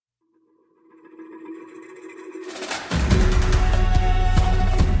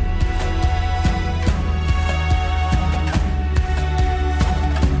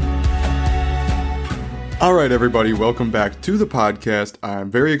All right, everybody, welcome back to the podcast.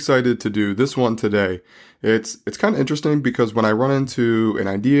 I'm very excited to do this one today. It's kind of interesting because when I run into an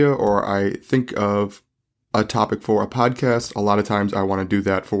idea or I think of a topic for a podcast, a lot of times I want to do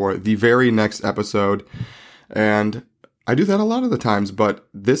that for the very next episode. And I do that a lot of the times, but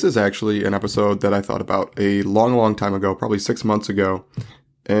this is actually an episode that I thought about a long, long time ago, probably 6 months ago.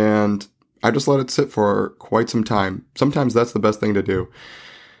 And I just let it sit for quite some time. Sometimes that's the best thing to do.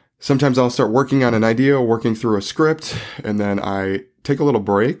 Sometimes I'll start working on an idea, working through a script, and then I take a little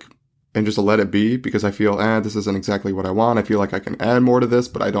break and just let it be because I feel, this isn't exactly what I want. I feel like I can add more to this,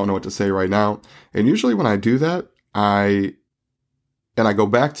 but I don't know what to say right now. And usually when I do that, I go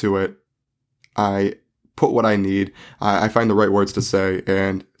back to it, I put what I need, I find the right words to say,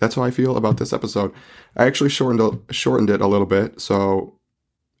 and that's how I feel about this episode. I actually shortened it a little bit, so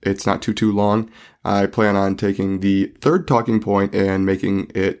it's not too long. I plan on taking the third talking point and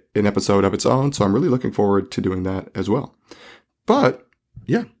making it an episode of its own, so I'm really looking forward to doing that as well. But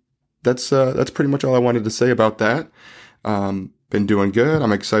yeah, that's pretty much all I wanted to say about that. Been doing good.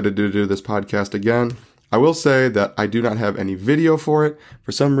 I'm excited to do this podcast again. I will say that I do not have any video for it.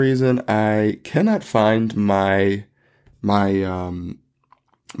 For some reason, I cannot find my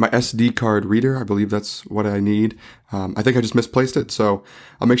SD card reader. I believe that's what I need. I think I just misplaced it. So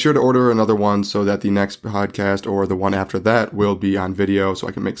I'll make sure to order another one so that the next podcast or the one after that will be on video so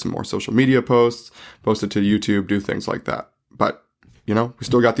I can make some more social media posts, post it to YouTube, do things like that. But, we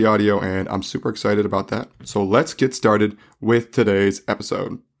still got the audio and I'm super excited about that. So let's get started with today's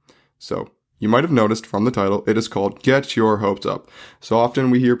episode. So you might have noticed from the title, it is called Get Your Hopes Up. So often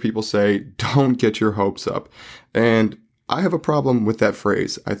we hear people say, don't get your hopes up. And I have a problem with that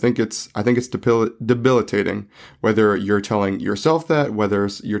phrase. I think it's debilitating, whether you're telling yourself that, whether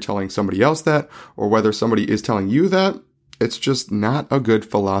you're telling somebody else that, or whether somebody is telling you that. It's just not a good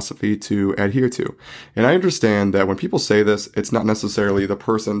philosophy to adhere to. And I understand that when people say this, it's not necessarily the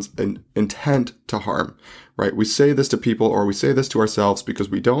person's intent to harm, right? We say this to people or we say this to ourselves because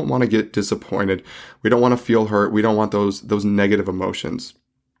we don't want to get disappointed. We don't want to feel hurt. We don't want those negative emotions.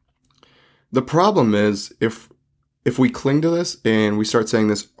 The problem is if we cling to this and we start saying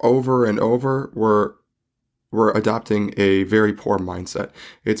this over and over, we're adopting a very poor mindset.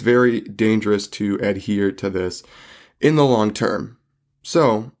 It's very dangerous to adhere to this in the long term.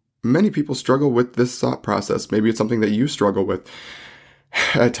 So many people struggle with this thought process. Maybe it's something that you struggle with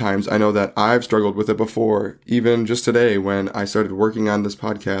at times. I know that I've struggled with it before, even just today when I started working on this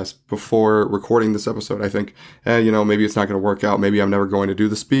podcast before recording this episode. I think, maybe it's not going to work out. Maybe I'm never going to do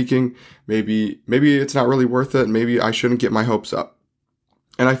the speaking. Maybe it's not really worth it. Maybe I shouldn't get my hopes up.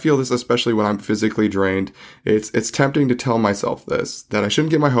 And I feel this especially when I'm physically drained. It's tempting to tell myself this, that I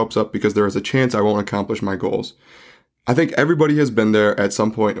shouldn't get my hopes up because there is a chance I won't accomplish my goals. I think everybody has been there at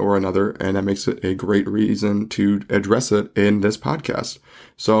some point or another, and that makes it a great reason to address it in this podcast.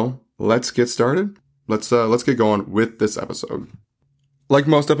 So let's get started. Let's get going with this episode. Like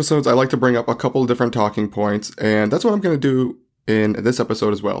most episodes, I like to bring up a couple of different talking points, and that's what I'm going to do in this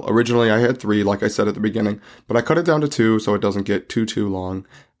episode as well. Originally, I had 3, like I said at the beginning, but I cut it down to 2 so it doesn't get too long.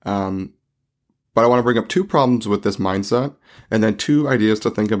 But I want to bring up 2 problems with this mindset and then 2 ideas to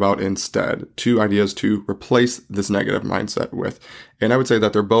think about instead, 2 ideas to replace this negative mindset with. And I would say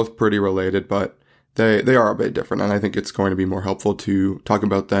that they're both pretty related, but they are a bit different. And I think it's going to be more helpful to talk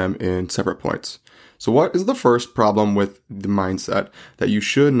about them in separate points. So what is the first problem with the mindset that you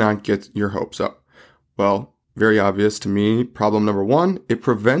should not get your hopes up? Well, very obvious to me. Problem number 1, it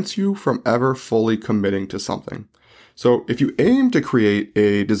prevents you from ever fully committing to something. So if you aim to create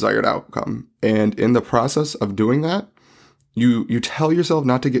a desired outcome, and in the process of doing that, you tell yourself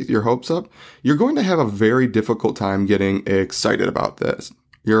not to get your hopes up, you're going to have a very difficult time getting excited about this.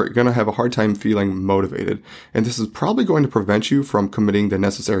 You're going to have a hard time feeling motivated, and this is probably going to prevent you from committing the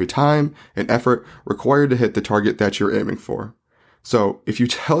necessary time and effort required to hit the target that you're aiming for. So if you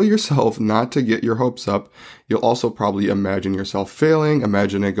tell yourself not to get your hopes up, you'll also probably imagine yourself failing,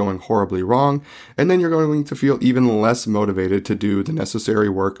 imagine it going horribly wrong, and then you're going to feel even less motivated to do the necessary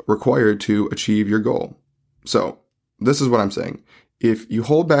work required to achieve your goal. So this is what I'm saying. If you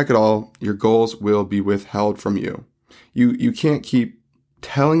hold back at all, your goals will be withheld from you. You can't keep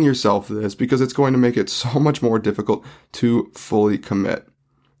telling yourself this because it's going to make it so much more difficult to fully commit.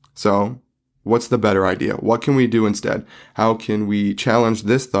 So what's the better idea? What can we do instead? How can we challenge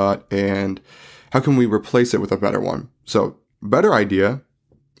this thought and how can we replace it with a better one? So, better idea,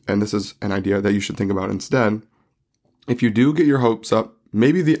 and this is an idea that you should think about instead. If you do get your hopes up,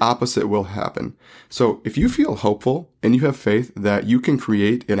 maybe the opposite will happen. So, if you feel hopeful and you have faith that you can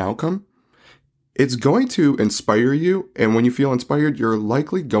create an outcome, it's going to inspire you. And when you feel inspired, you're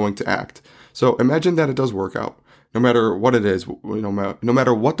likely going to act. So imagine that it does work out. No matter what it is, no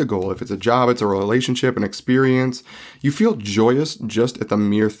matter what the goal, if it's a job, it's a relationship, an experience, you feel joyous just at the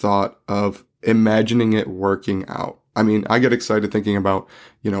mere thought of imagining it working out. I mean, I get excited thinking about,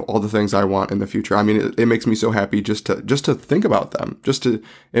 all the things I want in the future. I mean, it makes me so happy just to think about them, just to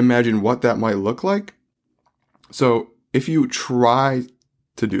imagine what that might look like. So if you try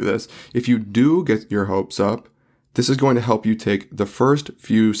to do this, if you do get your hopes up, this is going to help you take the first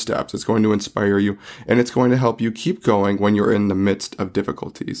few steps. It's going to inspire you, and it's going to help you keep going when you're in the midst of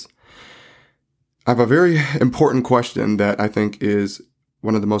difficulties. I have a very important question that I think is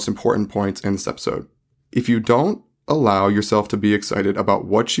one of the most important points in this episode. If you don't allow yourself to be excited about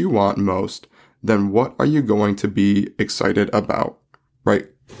what you want most, then what are you going to be excited about, right?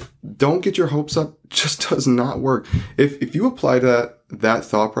 Don't get your hopes up just does not work. If you apply that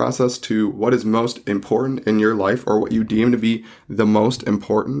thought process to what is most important in your life, or what you deem to be the most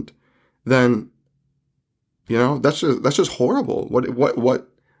important, then that's just horrible.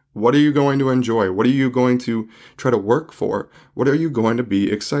 What are you going to enjoy? What are you going to try to work for? What are you going to be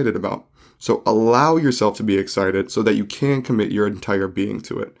excited about? So allow yourself to be excited so that you can commit your entire being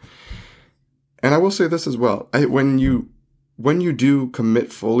to it. And I will say this as well. When you do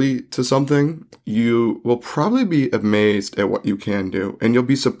commit fully to something, you will probably be amazed at what you can do. And you'll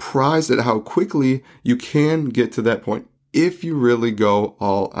be surprised at how quickly you can get to that point if you really go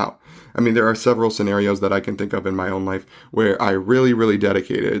all out. I mean, there are several scenarios that I can think of in my own life where I really, really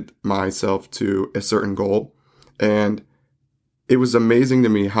dedicated myself to a certain goal. And it was amazing to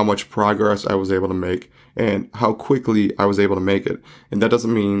me how much progress I was able to make and how quickly I was able to make it. And that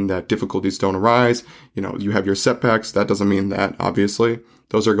doesn't mean that difficulties don't arise. You have your setbacks. That doesn't mean that, obviously.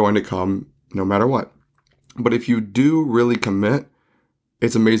 Those are going to come no matter what. But if you do really commit,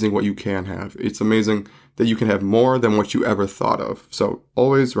 it's amazing what you can have. It's amazing that you can have more than what you ever thought of. So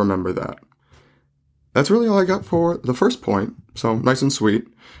always remember that. That's really all I got for the first point. So nice and sweet.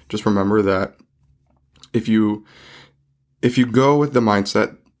 Just remember that if you go with the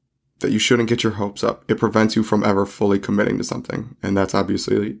mindset that you shouldn't get your hopes up, it prevents you from ever fully committing to something. And that's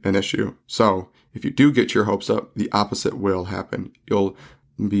obviously an issue. So if you do get your hopes up, the opposite will happen. You'll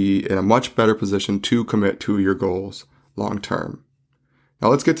be in a much better position to commit to your goals long term. Now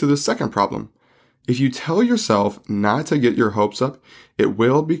let's get to the second problem. If you tell yourself not to get your hopes up, it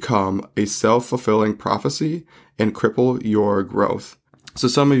will become a self-fulfilling prophecy and cripple your growth. So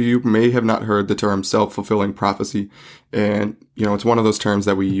some of you may have not heard the term self-fulfilling prophecy, and it's one of those terms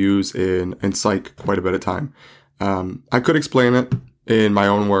that we use in psych quite a bit of time. I could explain it in my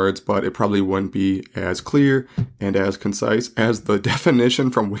own words, but it probably wouldn't be as clear and as concise as the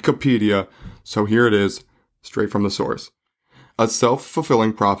definition from Wikipedia. So here it is, straight from the source. A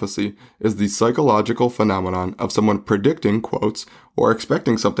self-fulfilling prophecy is the psychological phenomenon of someone predicting, quotes, or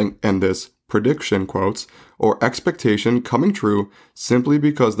expecting something, and this prediction, quotes, or expectation coming true simply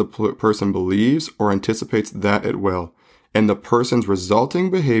because the person believes or anticipates that it will, and the person's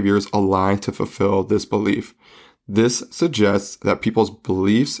resulting behaviors align to fulfill this belief. This suggests that people's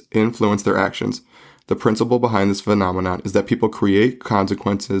beliefs influence their actions. The principle behind this phenomenon is that people create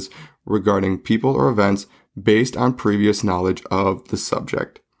consequences regarding people or events based on previous knowledge of the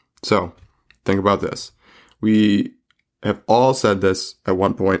subject. So, think about this. We have all said this at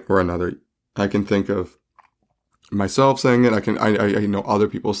one point or another. I can think of myself saying it. I know other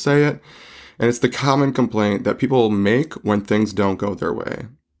people say it. And it's the common complaint that people make when things don't go their way.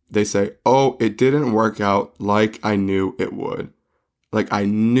 They say, oh, it didn't work out like I knew it would. Like I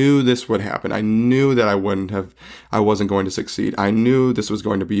knew this would happen. I knew that I wasn't going to succeed. I knew this was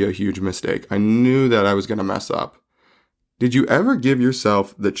going to be a huge mistake. I knew that I was going to mess up. Did you ever give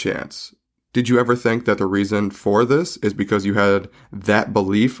yourself the chance? Did you ever think that the reason for this is because you had that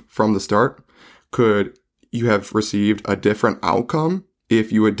belief from the start? Could you have received a different outcome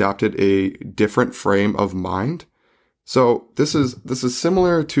if you adopted a different frame of mind? So this is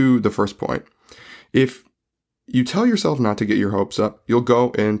similar to the first point. If you tell yourself not to get your hopes up, you'll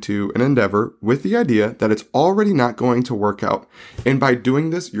go into an endeavor with the idea that it's already not going to work out. And by doing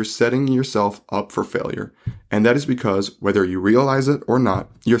this, you're setting yourself up for failure. And that is because whether you realize it or not,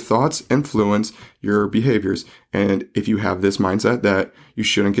 your thoughts influence your behaviors. And if you have this mindset that you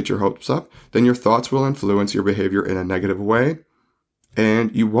shouldn't get your hopes up, then your thoughts will influence your behavior in a negative way.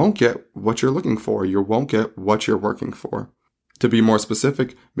 And you won't get what you're looking for. You won't get what you're working for. To be more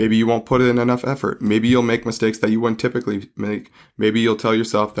specific, maybe you won't put in enough effort. Maybe you'll make mistakes that you wouldn't typically make. Maybe you'll tell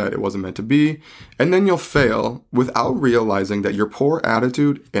yourself that it wasn't meant to be. And then you'll fail without realizing that your poor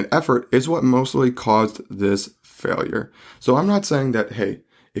attitude and effort is what mostly caused this failure. So I'm not saying that, hey,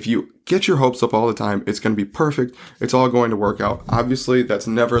 if you get your hopes up all the time, it's going to be perfect. It's all going to work out. Obviously, that's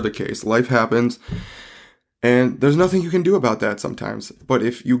never the case. Life happens, and there's nothing you can do about that sometimes. But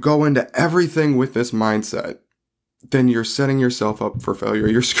if you go into everything with this mindset, then you're setting yourself up for failure.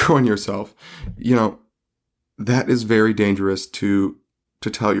 You're screwing yourself. That is very dangerous to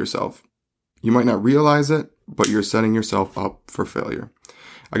tell yourself. You might not realize it, but you're setting yourself up for failure.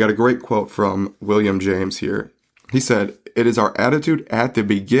 I got a great quote from William James here. He said, "It is our attitude at the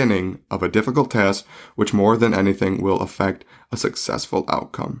beginning of a difficult task which more than anything will affect a successful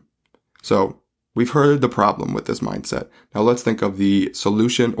outcome." So we've heard the problem with this mindset. Now let's think of the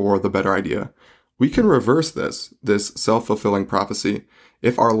solution or the better idea. We can reverse this self-fulfilling prophecy.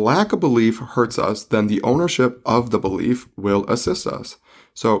 If our lack of belief hurts us, then the ownership of the belief will assist us.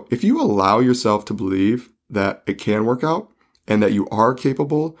 So if you allow yourself to believe that it can work out, and that you are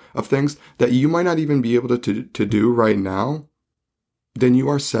capable of things that you might not even be able to do right now, then you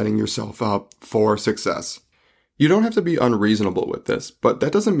are setting yourself up for success. You don't have to be unreasonable with this, but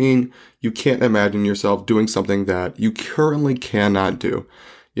that doesn't mean you can't imagine yourself doing something that you currently cannot do.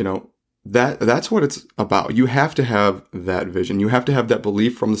 That's what it's about. You have to have that vision. You have to have that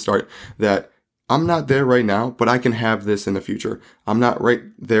belief from the start that I'm not there right now, but I can have this in the future. I'm not right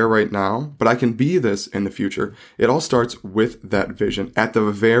there right now, but I can be this in the future. It all starts with that vision at the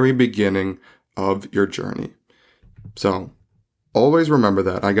very beginning of your journey. So always remember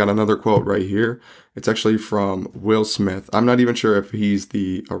that. I got another quote right here. It's actually from Will Smith. I'm not even sure if he's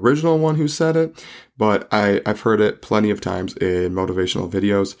the original one who said it, but I've heard it plenty of times in motivational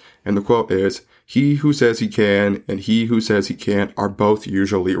videos. And the quote is, "He who says he can and he who says he can't are both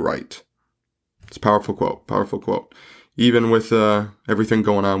usually right." It's a powerful quote. Even with everything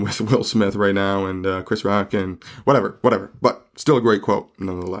going on with Will Smith right now and Chris Rock and whatever, but still a great quote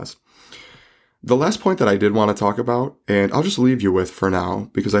nonetheless. The last point that I did want to talk about, and I'll just leave you with for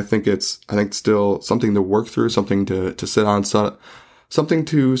now, because I think it's still something to work through, something to sit on, something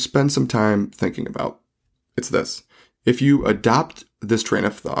to spend some time thinking about. It's this. If you adopt this train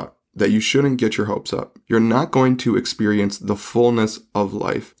of thought that you shouldn't get your hopes up, you're not going to experience the fullness of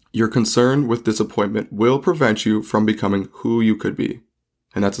life. Your concern with disappointment will prevent you from becoming who you could be.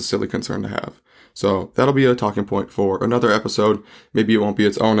 And that's a silly concern to have. So that'll be a talking point for another episode. Maybe it won't be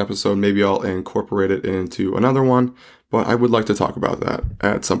its own episode. Maybe I'll incorporate it into another one. But I would like to talk about that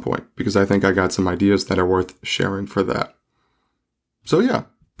at some point because I think I got some ideas that are worth sharing for that. So yeah,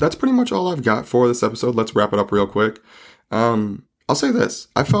 that's pretty much all I've got for this episode. Let's wrap it up real quick. I'll say this.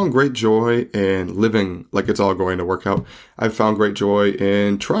 I found great joy in living like it's all going to work out. I've found great joy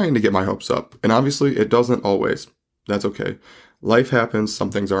in trying to get my hopes up. And obviously it doesn't always. That's okay. Life happens. Some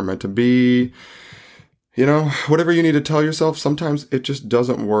things aren't meant to be. Whatever you need to tell yourself, sometimes it just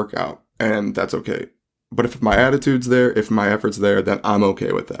doesn't work out. And that's okay. But if my attitude's there, if my effort's there, then I'm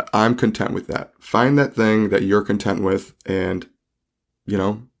okay with that. I'm content with that. Find that thing that you're content with and,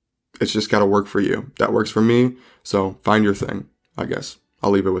 it's just got to work for you. That works for me. So find your thing, I guess.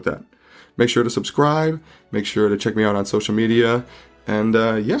 I'll leave it with that. Make sure to subscribe. Make sure to check me out on social media. And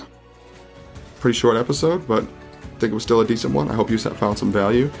pretty short episode, but I think it was still a decent one. I hope you found some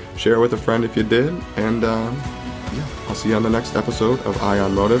value. Share it with a friend if you did. And I'll see you on the next episode of Eye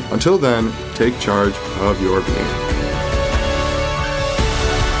on Motive. Until then, take charge of your being.